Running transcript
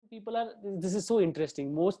people are, this is so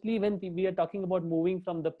interesting. Mostly when we are talking about moving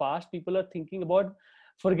from the past, people are thinking about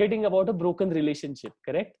forgetting about a broken relationship,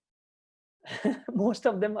 correct? Most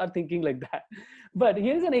of them are thinking like that. But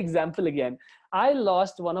here's an example again. I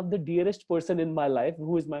lost one of the dearest person in my life,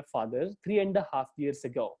 who is my father, 3.5 years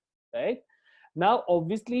ago, right? Now,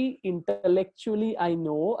 obviously, intellectually, I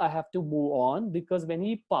know I have to move on, because when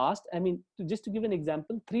he passed, I mean, just to give an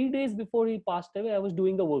example, 3 days before he passed away, I was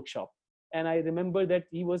doing a workshop. And I remember that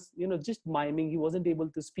he was, just miming. He wasn't able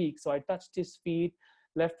to speak. So I touched his feet,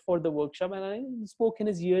 left for the workshop, and I spoke in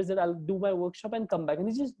his ears that I'll do my workshop and come back. And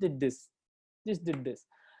he just did this.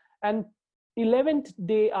 And 11th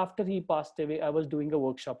day after he passed away, I was doing a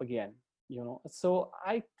workshop again. So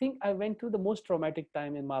I think I went through the most traumatic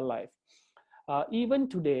time in my life. Even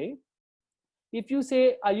today, if you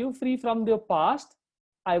say, are you free from your past?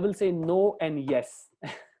 I will say no and yes.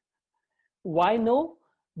 Why no?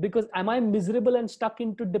 Because am I miserable and stuck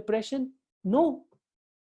into depression? No.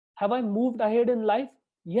 Have I moved ahead in life?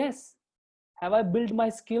 Yes. Have I built my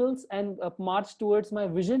skills and marched towards my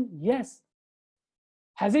vision? Yes.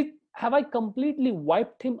 Have I completely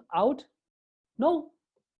wiped him out? No.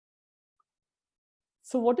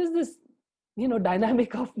 So what is this,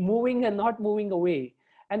 dynamic of moving and not moving away?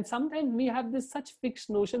 And sometimes we have this such fixed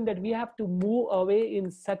notion that we have to move away in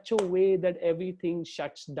such a way that everything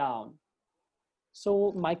shuts down.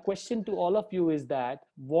 So my question to all of you is that,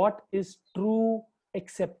 what is true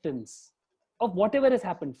acceptance of whatever has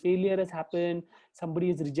happened? Failure has happened, somebody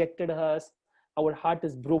has rejected us, our heart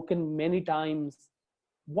is broken many times.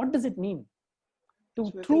 What does it mean to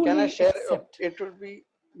So Nitin, can I truly share? accept? It would be,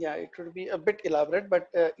 yeah, it would be a bit elaborate, but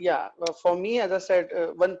yeah, for me, as I said,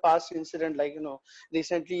 one past incident, like,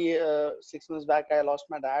 recently, 6 months back, I lost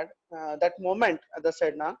my dad. That moment, as I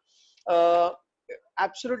said, now, uh,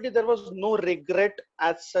 absolutely, there was no regret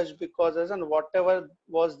as such, because as in whatever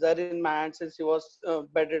was there in my hand, since he was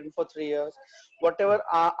bedridden for 3 years, whatever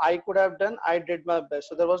I could have done, I did my best.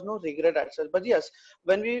 So there was no regret as such. But yes,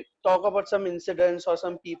 when we talk about some incidents or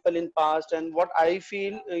some people in past, and what I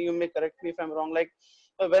feel, you may correct me if I'm wrong, like,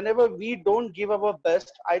 whenever we don't give our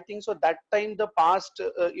best, I think so that time the past,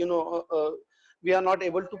 we are not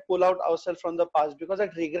able to pull out ourselves from the past, because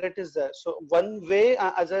that regret is there. So one way,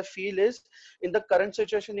 as I feel, is in the current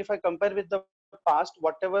situation, if I compare with the past,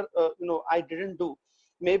 whatever I didn't do,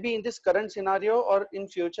 maybe in this current scenario or in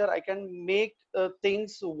future, I can make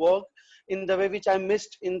things work in the way which I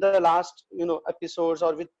missed in the last episodes,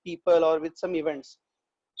 or with people, or with some events.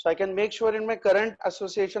 So I can make sure in my current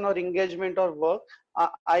association or engagement or work,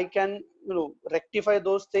 I can rectify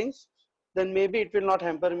those things. Then maybe it will not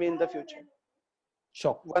hamper me in the future.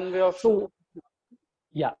 Sure. One way of. So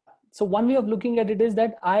yeah. So one way of looking at it is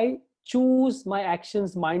that I choose my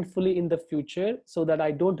actions mindfully in the future, so that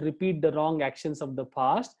I don't repeat the wrong actions of the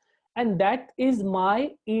past. And that is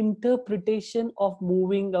my interpretation of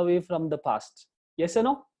moving away from the past. Yes or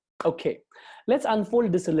no? Okay. Let's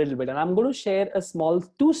unfold this a little bit. And I'm going to share a small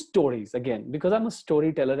two stories again, because I'm a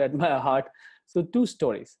storyteller at my heart. So two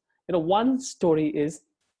stories. One story is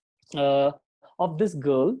of this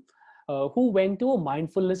girl who went to a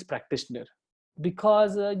mindfulness practitioner,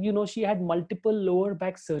 because she had multiple lower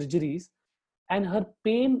back surgeries, and her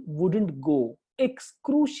pain wouldn't go.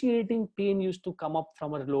 Excruciating pain used to come up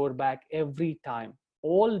from her lower back every time.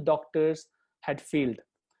 All doctors had failed.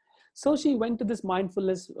 So she went to this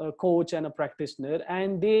mindfulness coach and a practitioner,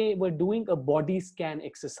 and they were doing a body scan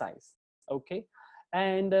exercise. Okay.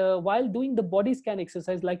 And while doing the body scan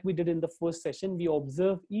exercise, like we did in the first session, we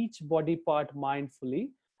observe each body part mindfully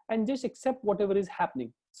and just accept whatever is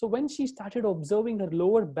happening. So when she started observing her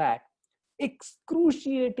lower back,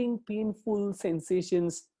 excruciating painful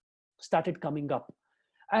sensations started coming up.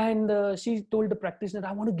 And she told the practitioner,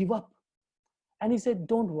 I want to give up. And he said,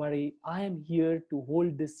 don't worry, I am here to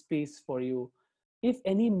hold this space for you. If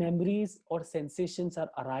any memories or sensations are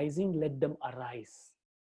arising, let them arise.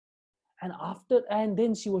 And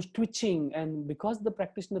then she was twitching, and because the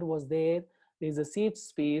practitioner was there's a safe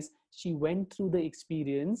space, she went through the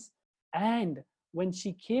experience. And when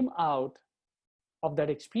she came out of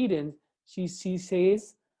that experience, she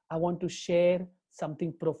says, I want to share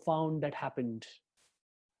something profound that happened,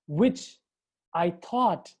 which I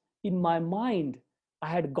thought in my mind I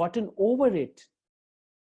had gotten over it.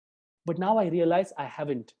 But now I realize I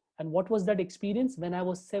haven't. And what was that experience? When I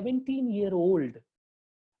was 17-year-old,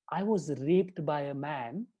 I was raped by a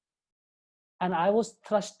man, and I was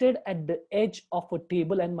thrusted at the edge of a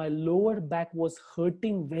table, and my lower back was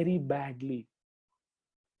hurting very badly.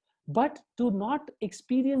 But to not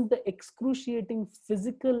experience the excruciating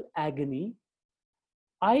physical agony,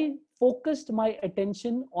 I focused my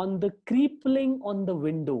attention on the crippling on the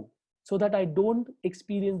window so that I don't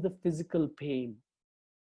experience the physical pain.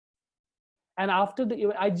 And after the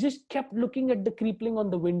event, I just kept looking at the crippling on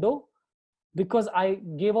the window because I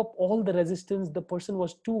gave up all the resistance. The person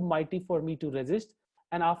was too mighty for me to resist.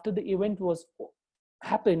 And after the event was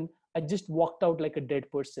happened, I just walked out like a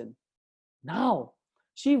dead person. Now,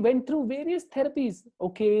 she went through various therapies.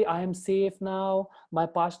 Okay, I am safe now. My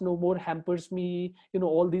past no more hampers me.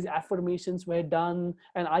 All these affirmations were done,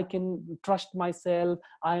 and I can trust myself.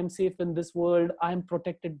 I am safe in this world. I am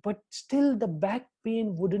protected. But still, the back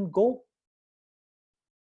pain wouldn't go.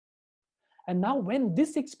 And now, when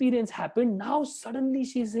this experience happened, now suddenly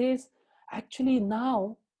she says, actually,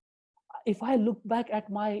 now, if I look back at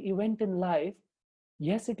my event in life,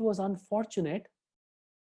 yes, it was unfortunate.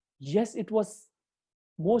 Yes, it was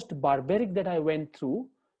most barbaric that I went through.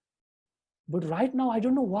 But right now, I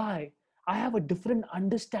don't know why. I have a different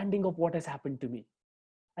understanding of what has happened to me.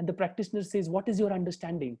 And the practitioner says, what is your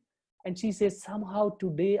understanding? And she says, somehow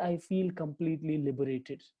today I feel completely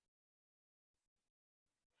liberated.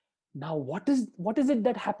 Now, what is it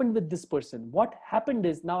that happened with this person? What happened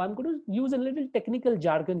is, now I'm going to use a little technical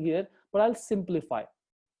jargon here, but I'll simplify.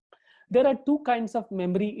 There are two kinds of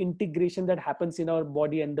memory integration that happens in our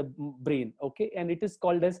body and the brain, okay? And it is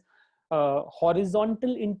called as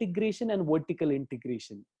horizontal integration and vertical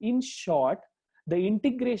integration. In short, the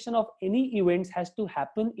integration of any events has to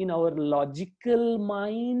happen in our logical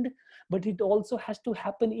mind, but it also has to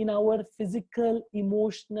happen in our physical,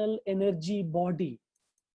 emotional, energy body.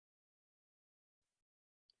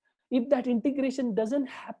 If that integration doesn't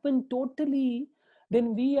happen totally,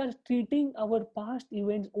 then we are treating our past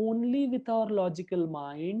events only with our logical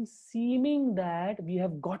mind, seeming that we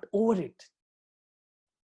have got over it.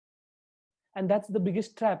 And that's the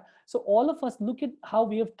biggest trap. So all of us, look at how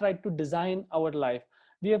we have tried to design our life.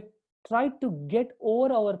 We have tried to get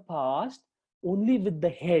over our past only with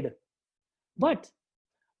the head. But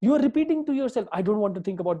you are repeating to yourself, I don't want to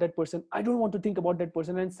think about that person. I don't want to think about that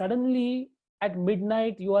person. And suddenly at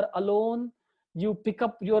midnight, you are alone. You pick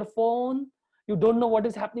up your phone. You don't know what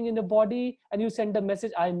is happening in your body. And you send a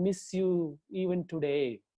message, I miss you even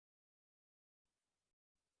today.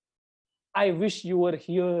 I wish you were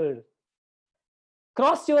here.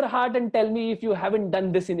 Cross your heart and tell me if you haven't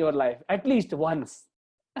done this in your life, at least once.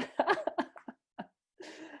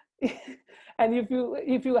 And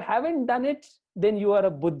if you haven't done it, then you are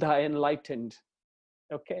a Buddha, enlightened.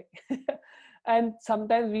 Okay. And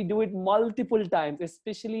sometimes we do it multiple times,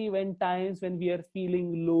 especially when we are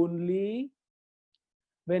feeling lonely,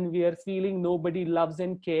 when we are feeling nobody loves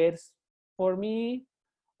and cares for me,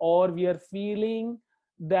 or we are feeling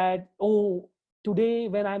that, oh, today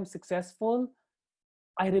when I'm successful,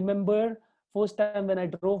 I remember first time when I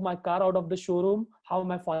drove my car out of the showroom, how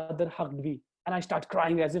my father hugged me. And I start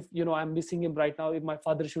crying as if, I'm missing him right now. If my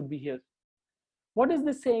father should be here. What is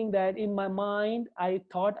this saying? That in my mind, I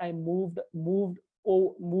thought I moved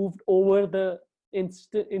over the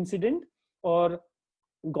incident or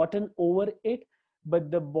gotten over it,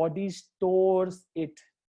 but the body stores it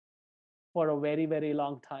for a very, very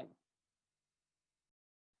long time.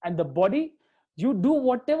 And the body, you do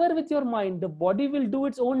whatever with your mind, the body will do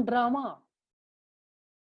its own drama.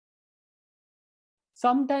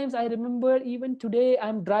 Sometimes I remember even today,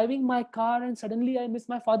 I'm driving my car and suddenly I miss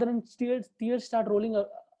my father and tears start rolling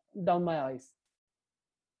down my eyes.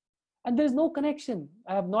 And there is no connection.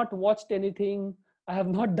 I have not watched anything. I have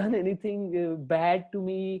not done anything bad to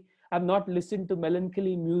me. I have not listened to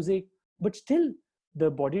melancholy music, but still the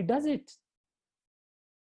body does it.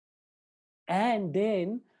 And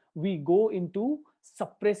then we go into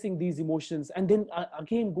suppressing these emotions, and then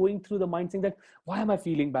again going through the mind saying that, why am I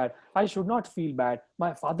feeling bad? I should not feel bad.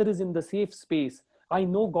 My father is in the safe space. I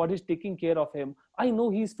know God is taking care of him. I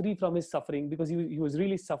know he's free from his suffering, because he was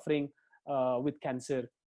really suffering with cancer.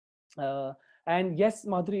 uh, and yes,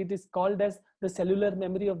 Madhuri, it is called as the cellular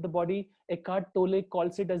memory of the body. Eckhart Tolle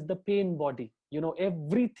calls it as the pain body.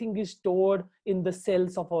 Everything is stored in the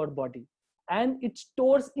cells of our body, and it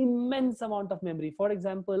stores immense amount of memory. For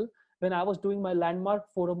example, when I was doing my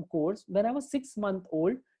landmark forum course, when I was 6 months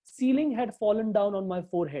old, ceiling had fallen down on my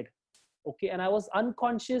forehead. Okay, and I was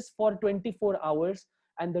unconscious for 24 hours,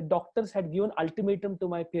 and the doctors had given ultimatum to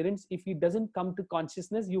my parents: if he doesn't come to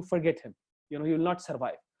consciousness, you forget him. He will not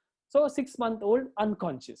survive. So 6 month old,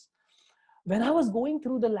 unconscious. When I was going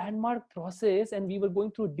through the landmark process and we were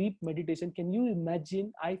going through deep meditation, can you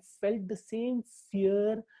imagine? I felt the same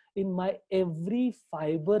fear in my every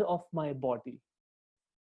fiber of my body.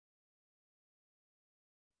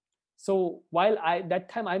 So while that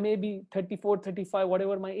time I may be 34, 35,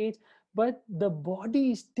 whatever my age, but the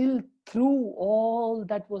body still threw all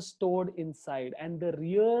that was stored inside. And the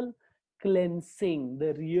real cleansing,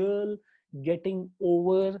 the real getting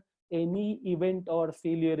over any event or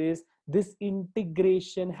failure is this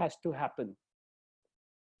integration has to happen.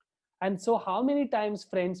 And so how many times,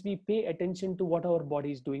 friends, we pay attention to what our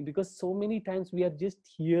body is doing? Because so many times we are just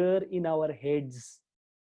here in our heads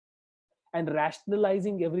and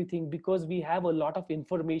rationalizing everything because we have a lot of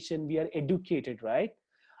information, we are educated, right?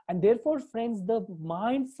 And therefore, friends, the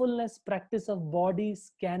mindfulness practice of body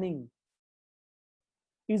scanning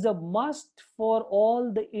is a must for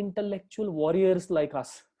all the intellectual warriors like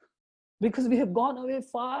us, because we have gone away,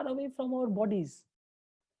 far away from our bodies.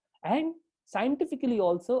 And scientifically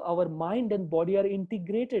also, our mind and body are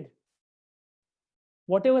integrated.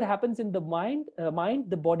 Whatever happens in the mind,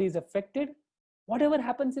 the body is affected. Whatever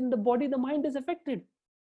happens in the body, the mind is affected.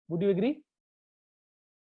 Would you agree?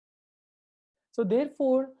 So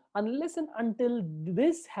therefore, unless and until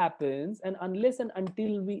this happens, and unless and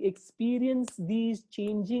until we experience these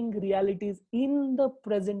changing realities in the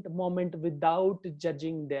present moment without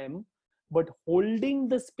judging them, but holding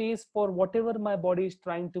the space for whatever my body is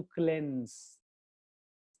trying to cleanse.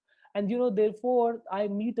 And therefore, I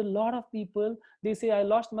meet a lot of people, they say, I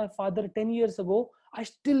lost my father 10 years ago. I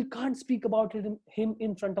still can't speak about him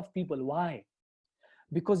in front of people. Why?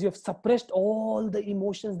 Because you have suppressed all the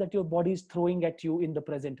emotions that your body is throwing at you in the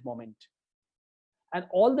present moment. And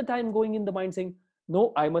all the time going in the mind saying,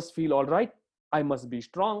 no, I must feel all right. I must be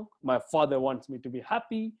strong. My father wants me to be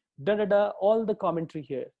happy. Da da da. All the commentary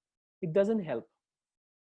here. It doesn't help.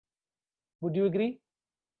 Would you agree?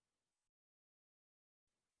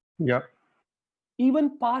 Yeah.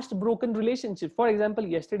 Even past broken relationships. For example,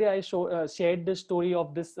 yesterday I shared the story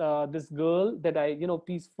of this girl that I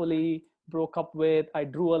peacefully broke up with. I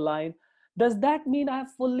drew a line. Does that mean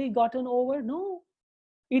I've fully gotten over? No.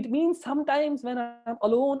 It means sometimes when I'm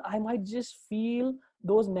alone, I might just feel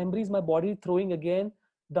those memories, my body throwing again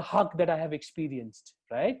the hug that I have experienced,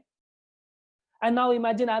 right? And now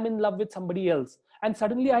imagine I'm in love with somebody else, and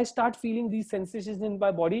suddenly I start feeling these sensations in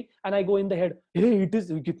my body, and I go in the head, hey, it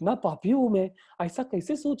is कितना पापी हूं मैं, ऐसा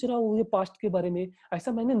कैसे सोच रहा हूं ये पास्ट के बारे में,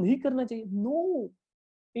 ऐसा मैंने नहीं करना चाहिए. No,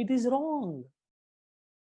 it is wrong.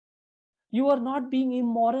 You are not being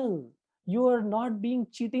immoral. You are not being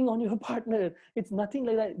cheating on your partner. It's nothing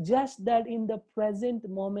like that. Just that in the present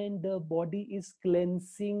moment, the body is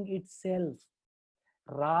cleansing itself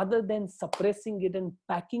rather than suppressing it and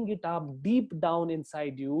packing it up deep down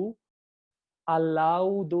inside you.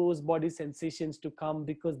 Allow those body sensations to come,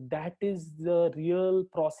 because that is the real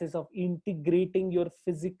process of integrating your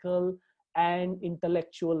physical and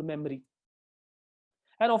intellectual memory.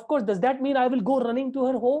 And of course, does that mean I will go running to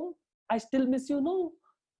her home? I still miss you? No.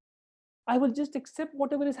 I will just accept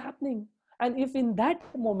whatever is happening. And if in that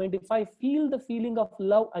moment, if I feel the feeling of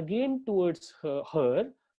love again towards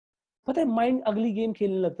her, पता है mind ugly game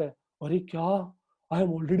खेलने लगता है. अरे क्या? I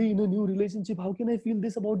am already in a new relationship. How can I feel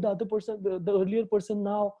this about the other person, the earlier person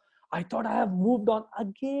now? I thought I have moved on.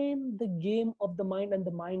 Again, the game of the mind, and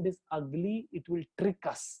the mind is ugly. It will trick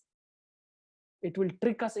us. It will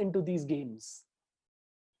trick us into these games.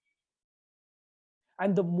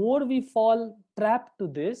 And the more we fall trapped to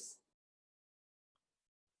this,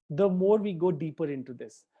 the more we go deeper into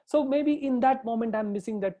this. So maybe in that moment, I'm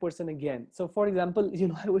missing that person again. So for example,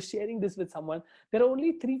 I was sharing this with someone. There are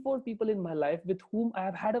only 3-4 people in my life with whom I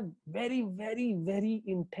have had a very, very, very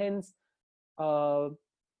uh,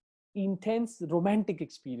 intense romantic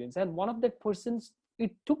experience. And one of that persons,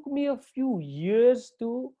 it took me a few years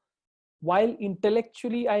to, while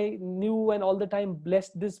intellectually I knew and all the time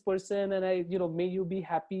blessed this person, and I may you be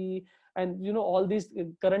happy, and all this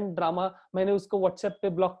current drama, मैंने उसको WhatsApp पे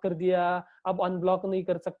block कर दिया, अब unblock नहीं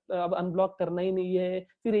कर सकता, अब अनब्लॉक करना ही नहीं है,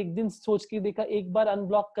 फिर एक दिन सोच के देखा एक बार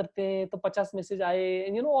अनब्लॉक करते हैं तो 50 मैसेज आए,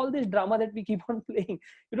 and all this drama that we keep on playing.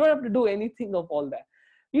 You don't have to do anything of all that.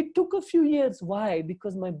 It took a few years. Why?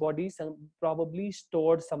 Because my body probably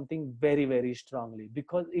stored something very, very strongly,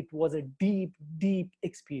 because it was a deep, deep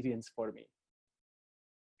experience for me.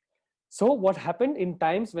 So what happened in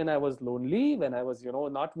times when I was lonely, when I was,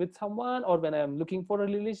 not with someone, or when I am looking for a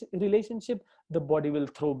relationship, the body will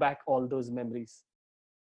throw back all those memories.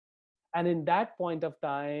 And in that point of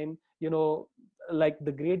time, like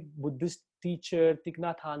the great Buddhist teacher Thich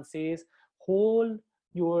Nhat Hanh says, hold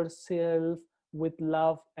yourself with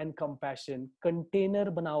love and compassion. Container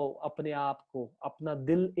banao apne aap ko, apna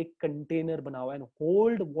dil ek container banao, and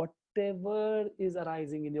hold whatever is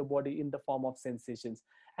arising in your body in the form of sensations,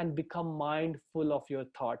 and become mindful of your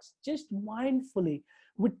thoughts. Just mindfully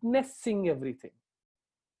witnessing everything.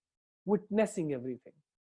 Witnessing everything.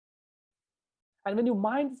 And when you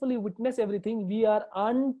mindfully witness everything, we are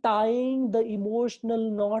untying the emotional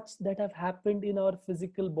knots that have happened in our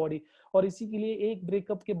physical body. और इसी के लिए एक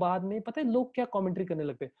breakup के बाद में पता है लोग क्या कमेंट्री करने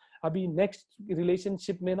लगते हैं, अभी नेक्स्ट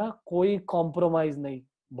रिलेशनशिप में ना कोई कॉम्प्रोमाइज नहीं,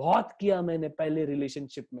 बहुत किया मैंने पहले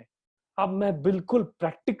रिलेशनशिप में, अब मैं बिल्कुल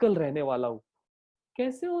प्रैक्टिकल रहने वाला हूँ.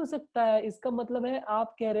 कैसे हो सकता है? इसका मतलब है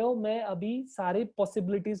आप कह रहे हो मैं अभी सारे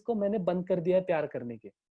पॉसिबिलिटीज को मैंने बंद कर दिया है प्यार करने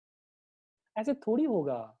के. ऐसे थोड़ी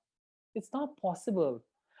होगा. It's not possible.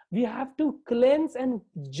 We have to cleanse and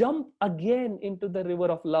jump again into the river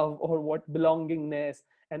of love or what belongingness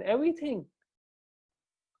and everything.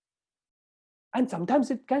 And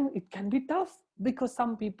sometimes it can be tough because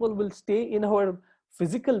some people will stay in our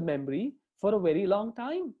physical memory for a very long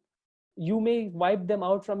time. You may wipe them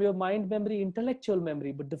out from your mind memory, intellectual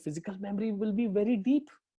memory, but the physical memory will be very deep.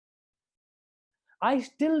 I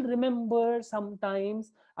still remember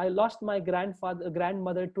sometimes I lost my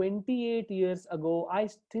grandmother 28 years ago. I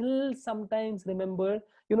still sometimes remember,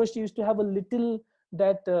 she used to have a little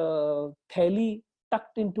that theli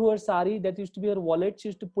tucked into her sari that used to be her wallet. She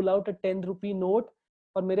used to pull out a 10 rupee note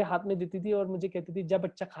और मेरे हाथ में देती थी और मुझे कहती थी जा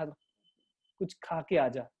बच्चा खा कुछ खा के आ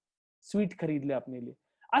जा, स्वीट खरीद ले अपने लिए.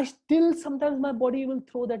 I still sometimes my body will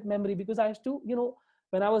throw that memory because I used to,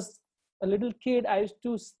 when I was a little kid, I used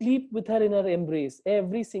to sleep with her in her embrace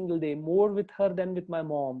every single day, more with her than with my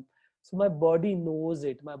mom. So my body knows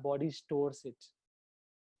it, my body stores it.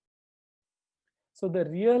 So the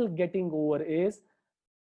real getting over is,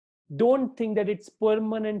 don't think that it's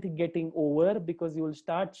permanent getting over because you will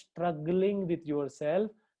start struggling with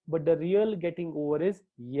yourself. But the real getting over is,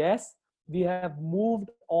 yes, we have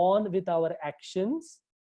moved on with our actions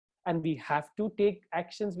and we have to take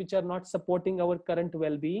actions which are not supporting our current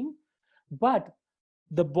well-being. But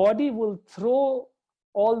the body will throw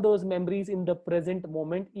all those memories in the present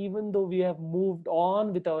moment, even though we have moved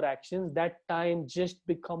on with our actions. That time, just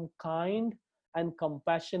become kind and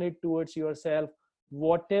compassionate towards yourself.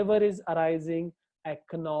 Whatever is arising,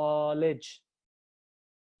 acknowledge.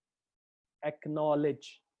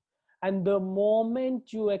 And the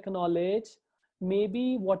moment you acknowledge,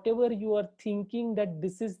 maybe whatever you are thinking that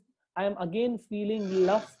this is, I am again feeling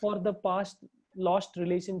love for the past lost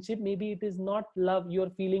relationship, maybe it is not love, you're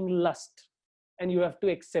feeling lust and you have to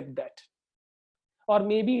accept that. Or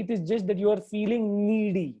maybe it is just that you are feeling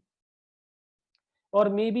needy, or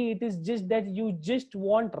maybe it is just that you just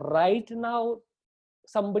want right now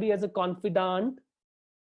somebody as a confidant,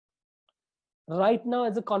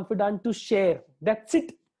 to share. That's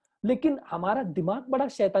it. लेकिन हमारा दिमाग बड़ा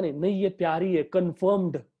शैतान है, नहीं ये प्यारी है,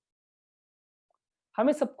 कंफर्म्ड.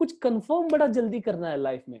 हमें सब कुछ कंफर्म बड़ा जल्दी करना है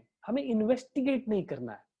लाइफ में, हमें इन्वेस्टिगेट नहीं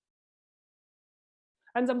करना है.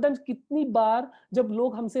 एंड समटाइम्स कितनी बार जब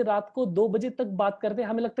लोग हमसे रात को 2 बजे तक बात करते हैं,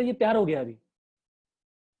 हमें लगता है ये प्यार हो गया, अभी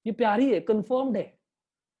ये प्यारी है, कंफर्म्ड है.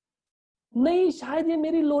 नहीं, शायद ये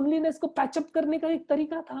मेरी लोनलीनेस को पैचअप करने का एक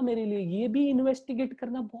तरीका था मेरे लिए. ये भी इन्वेस्टिगेट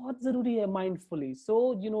करना बहुत जरूरी है mindfully.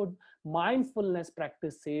 So mindfulness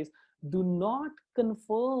practice says do not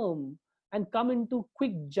confirm and come into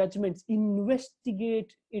quick judgments.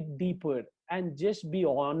 Investigate it deeper and just be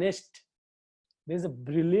honest. There's a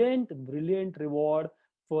brilliant reward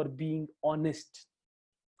for being honest,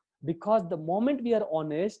 because the moment we are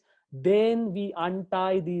honest, then we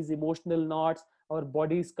untie these emotional knots. Our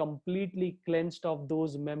body is completely cleansed of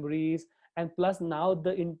those memories, and plus now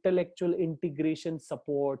the intellectual integration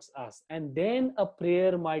supports us, and then a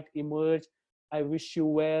prayer might emerge. I wish you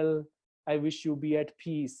well, I wish you be at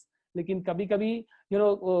peace. लेकिन कभी कभी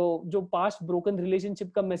जो past broken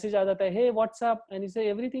relationship का message आ जाता है, hey WhatsApp, and you say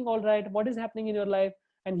everything all right, what is happening in your life,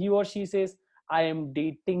 and he or she says I am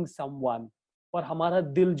dating someone, और हमारा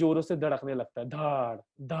दिल जोरों से धड़कने लगता है, धाड़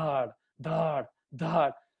धाड़ धाड़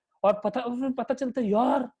धाड़. और पता चलता है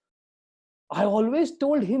यार, I always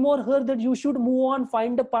told him or her that you should move on,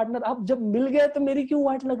 find a partner. अब जब मिल गया तो मेरी क्यों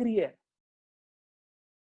वाट लग रही है?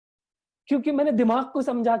 क्योंकि मैंने दिमाग को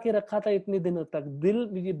समझा के रखा था इतने दिनों तक,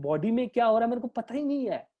 दिल बॉडी में क्या हो रहा है मेरे को पता ही नहीं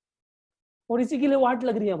है, और इसी के लिए वाट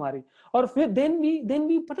लग रही है हमारी. और फिर देन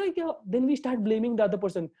वी पता है क्या, then we start blaming the other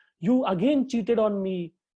person. You again cheated on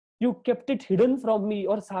me, you kept it hidden from me,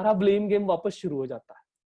 और सारा ब्लेम गेम वापस शुरू हो जाता है.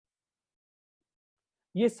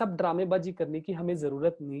 ये सब ड्रामेबाजी करने की हमें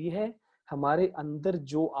जरूरत नहीं है. हमारे अंदर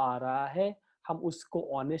जो आ रहा है हम उसको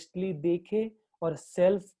ऑनेस्टली देखें, और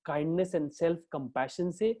self kindness and self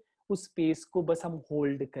compassion से उस स्पेस को बस हम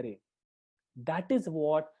होल्ड करें. That is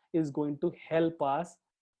what is going to help us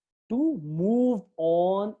to move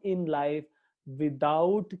on in life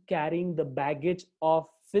without carrying the baggage of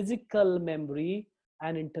physical memory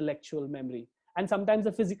and intellectual memory. And sometimes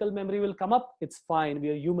the physical memory will come up, it's fine, we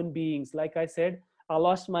are human beings. Like I said, I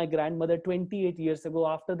lost my grandmother 28 years ago.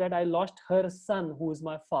 After that, I lost her son, who is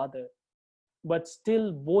my father. But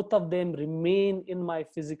still, both of them remain in my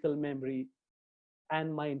physical memory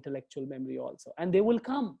and my intellectual memory also. And they will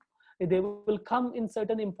come. They will come in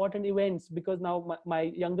certain important events, because now my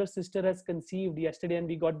younger sister has conceived yesterday and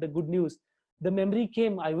we got the good news. The memory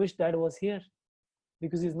came, I wish dad was here,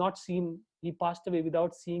 because he's not seen, he passed away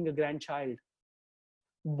without seeing a grandchild.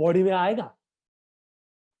 Body में आएगा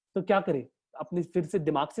तो क्या करे, अपने फिर से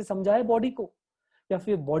दिमाग से समझाए बॉडी को, या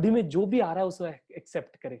फिर बॉडी में जो भी आ रहा है उसको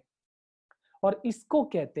एक्सेप्ट करे. और इसको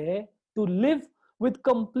कहते हैं to live with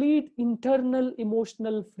complete internal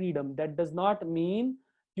emotional freedom. That does not mean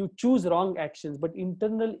you choose wrong actions, but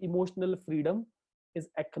internal emotional freedom is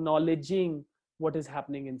acknowledging what is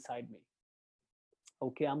happening inside me.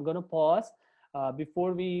 Okay, I'm going to pause.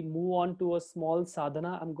 Before we move on to a small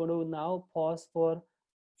sadhana, I'm going to now pause for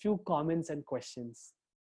few comments and questions.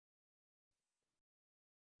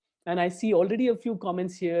 And I see already a few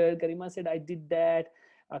comments here. Garima said, I did that.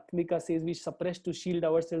 Akmika says, we suppress to shield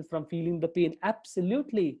ourselves from feeling the pain.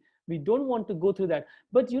 Absolutely. We don't want to go through that.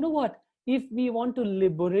 But you know what? If we want to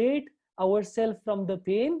liberate ourselves from the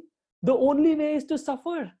pain, the only way is to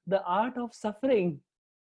suffer. The art of suffering.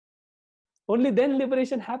 Only then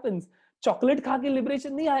liberation happens. Chocolate खा के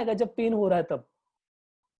liberation नहीं आएगा जब pain हो रहा है तब.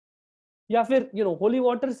 या फिर holy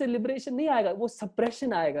water से liberation नहीं आएगा, वो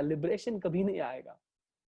suppression आएगा, liberation कभी नहीं आएगा.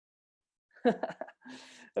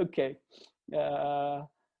 Okay. Yeah.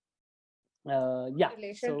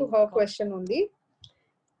 Relation to her question only.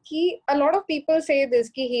 A lot of people say this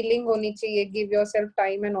ki healing honi chahiye, give yourself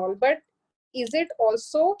time and all, but is it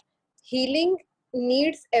also healing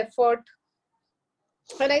needs effort?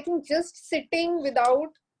 And I think just sitting without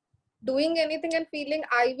doing anything and feeling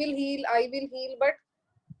I will heal, but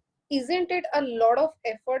isn't it a lot of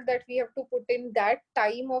effort that we have to put in that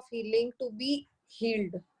time of healing to be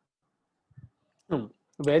healed?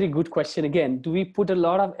 Very good question again. Do we put a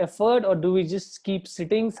lot of effort, or do we just keep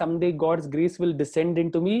sitting? Someday God's grace will descend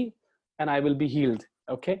into me and I will be healed.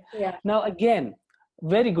 Okay. Yeah. Now again,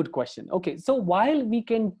 very good question. Okay. So while we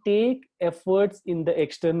can take efforts in the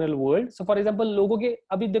external world, so for example, लोगों के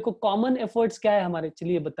अभी देखो common efforts क्या है हमारे,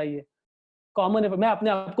 चलिए बताइए. Common effort, मैं अपने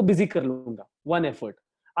आप को busy कर लूँगा. One effort.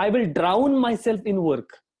 I will drown myself in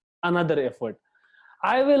work. Another effort.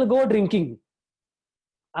 I will go drinking.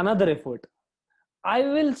 Another effort. I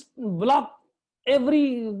will block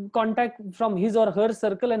every contact from his or her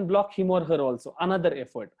circle and block him or her also. Another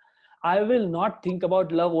effort. I will not think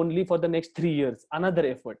about love only for the next 3 years. Another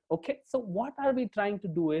effort. Okay. So what are we trying to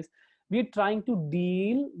do is, we're trying to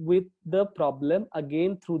deal with the problem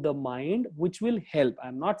again through the mind, which will help.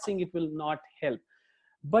 I'm not saying it will not help.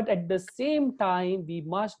 But at the same time, we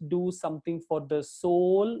must do something for the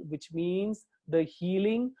soul, which means the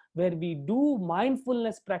healing, where we do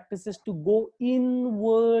mindfulness practices to go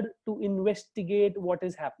inward to investigate what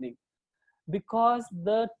is happening. Because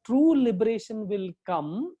the true liberation will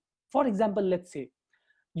come. For example, let's say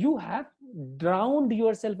you have drowned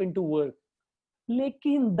yourself into work,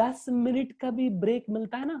 लेकिन 10 minute का भी break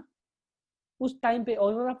मिलता है ना उस time पे,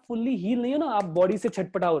 और आप फुल्ली हील नहीं हो ना, आप बॉडी से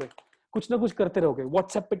छटपटा हो रहे, कुछ ना कुछ करते रहोगे,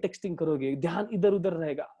 व्हाट्सएप पे टेक्सटिंग करोगे, ध्यान इधर उधर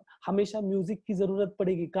रहेगा, हमेशा म्यूजिक की जरूरत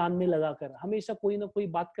पड़ेगी कान में लगाकर, हमेशा कोई ना कोई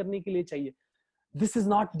बात करने के लिए चाहिए. This is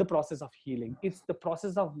not the process of healing. It's the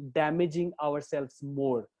process of damaging ourselves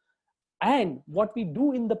more. And what we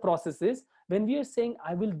do in the process is, when we are saying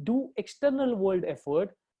I will do external world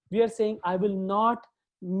effort, we are saying I will not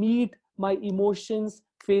meet my emotions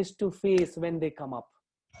face to face when they come up.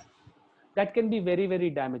 That can be very,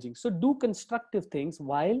 very damaging. So do constructive things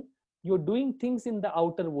while you're doing things in the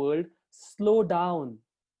outer world. Slow down.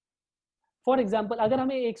 For example, अगर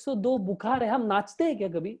हमें 102 बुखार है, हम नाचते हैं क्या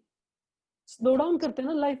कभी? Slow down करते हैं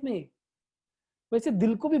ना लाइफ में. वैसे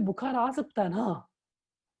दिल को भी बुखार आ सकता है ना,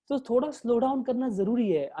 तो थोड़ा स्लो डाउन करना जरूरी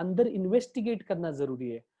है, अंदर इन्वेस्टिगेट करना जरूरी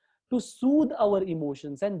है, to soothe our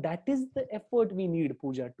emotions. And that is the effort we need,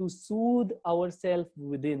 Pooja, to soothe ourselves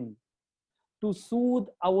within, to soothe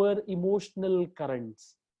our emotional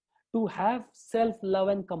currents, to have self-love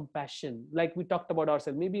and compassion, like we talked about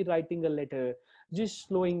ourselves, maybe writing a letter, just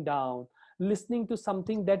slowing down, listening to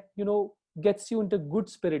something that gets you into good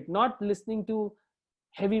spirit, not listening to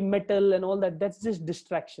heavy metal and all that. That's just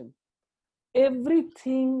distraction.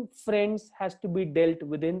 Everything, friends, has to be dealt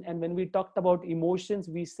within. And when we talked about emotions,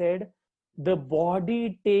 we said the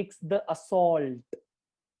body takes the assault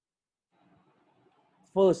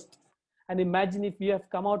first. And imagine if you have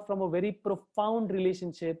come out from a very profound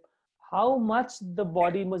relationship, how much the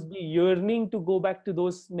body must be yearning to go back to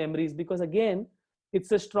those memories, because again,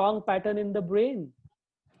 it's a strong pattern in the brain.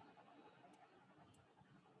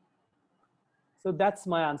 So that's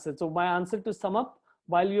my answer. So my answer, to sum up,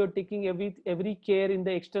 while you're taking every care in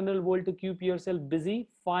the external world to keep yourself busy,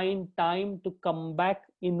 find time to come back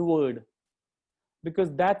inward,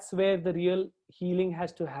 because that's where the real healing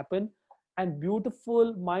has to happen. And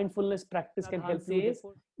beautiful mindfulness practice can help you.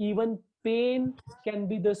 Even pain can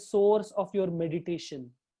be the source of your meditation.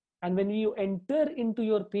 And when you enter into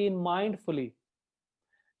your pain mindfully,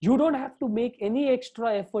 you don't have to make any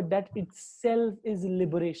extra effort. That itself is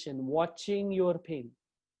liberation, watching your pain.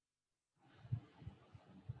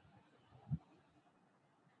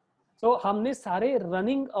 So हमने सारे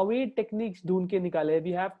running away techniques ढूंढ के निकाले.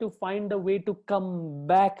 We have to find a way to come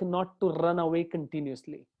back, not to run away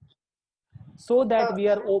continuously, so that we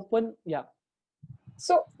are open. Yeah.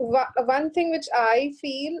 So one thing which I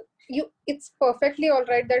feel, it's perfectly all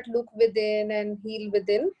right that look within and heal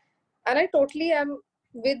within, and I totally am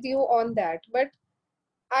with you on that. But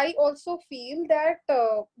I also feel that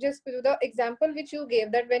just with the example which you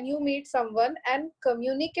gave, that when you meet someone and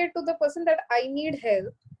communicate to the person that I need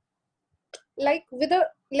help, like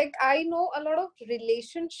I know a lot of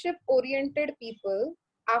relationship oriented people,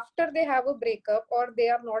 after they have a breakup or they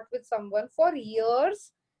are not with someone for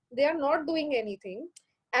years, they are not doing anything,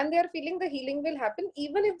 and they are feeling the healing will happen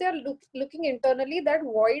even if they are looking internally, that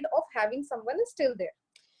void of having someone is still there.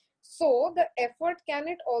 So the effort, can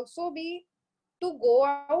it also be to go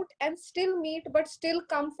out and still meet, but still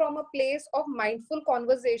come from a place of mindful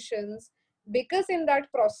conversations, because in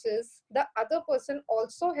that process the other person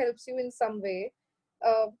also helps you in some way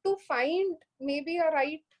to find maybe a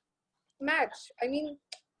right match. I mean,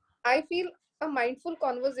 I feel a mindful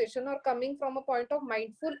conversation or coming from a point of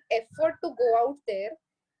mindful effort to go out there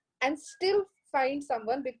and still find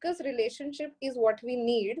someone, because relationship is what we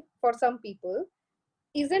need for some people,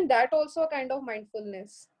 isn't that also a kind of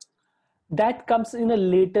mindfulness? That comes in a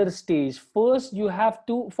later stage. First you have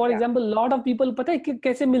to, for example, lot of people, पता है कि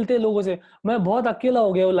कैसे मिलते हैं लोगों से. मैं बहुत अकेला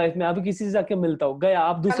हो गया हूँ लाइफ में, अभी किसी से जाके मिलता हूँ. गया,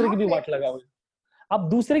 आप दूसरे की भी वाट लगाओगे. आप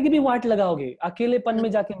दूसरे की भी वाट लगाओगे अकेलेपन में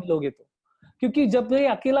जाके मिलोगे तो. क्योंकि जब ये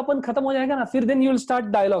अकेलापन खत्म हो जाएगा ना, फिर then you will start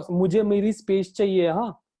dialogues. मुझे मेरी स्पेस चाहिए.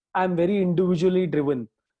 हाँ, I am very individually driven,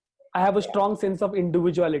 I have a strong sense of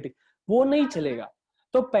individuality. वो नहीं चलेगा.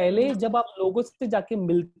 तो पहले जब आप लोगों से जाके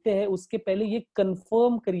मिलते हैं, उसके पहले ये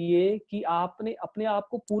कंफर्म करिए कि आपने अपने आप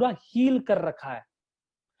को पूरा हील कर रखा है,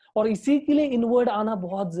 और इसी के लिए इनवर्ड आना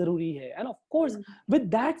बहुत जरूरी है. End of course with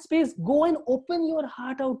that space go and open your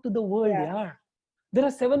heart out to the world. यार, there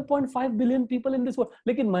are 7.5 billion people in this world,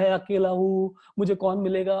 लेकिन मैं अकेला हूँ, मुझे कौन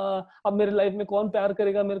मिलेगा, अब मेरे लाइफ में कौन प्यार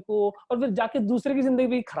करेगा मेरे को, और फिर जाके दूसरे की जिंदगी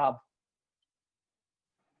भी खराब.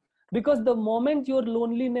 Because the moment your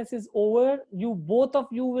loneliness is over, you both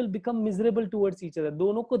of you will become miserable towards each other.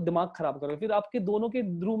 दोनों को दिमाग खराब करोगे. फिर आपके दोनों के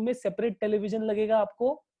रूम में सेपरेट टेलीविजन लगेगा,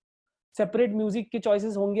 आपको सेपरेट म्यूजिक के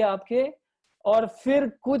चॉइसेस होंगे आपके, और फिर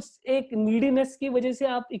कुछ एक नीडीनेस की वजह से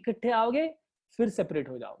आप इकट्ठे आओगे, फिर सेपरेट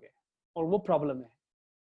हो जाओगे, और वो प्रॉब्लम है.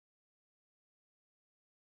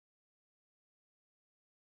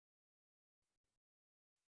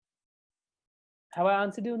 Have I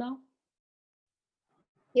answered you now?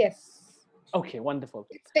 Yes. Okay, wonderful.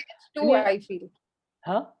 Stage 2, I feel.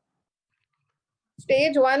 Huh?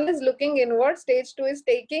 Stage 1 is looking inward. Stage 2 is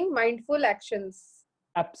taking mindful actions.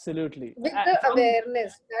 Absolutely. With the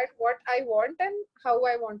awareness that what I want and how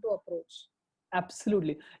I want to approach.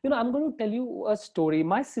 Absolutely. You know, I'm going to tell you a story.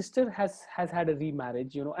 My sister has had a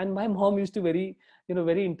remarriage, you know, and my mom used to very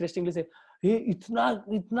interestingly say, hey,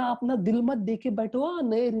 इतना अपना दिल मत देके बैठो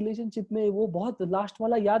नए relationship में, वो बहुत लास्ट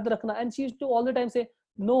वाला याद रखना. And she used to all the time say,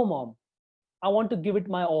 no mom, I want to give it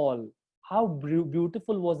my all. How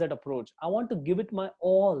beautiful was that approach? I want to give it my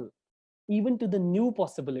all, even to the new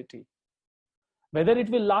possibility. Whether it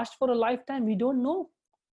will last for a lifetime, we don't know.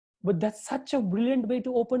 But that's such a brilliant way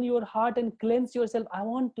to open your heart and cleanse yourself. I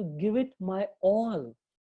want to give it my all,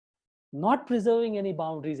 not preserving any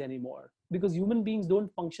boundaries anymore, because human beings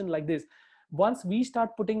don't function like this. Once we start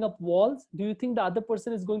putting up walls, do you think the other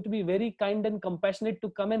person is going to be very kind and compassionate to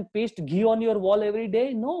come and paste ghee on your wall every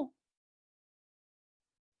day? No.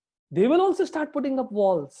 They will also start putting up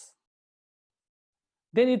walls.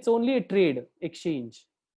 Then it's only a trade exchange.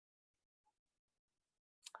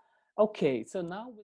 Okay, so now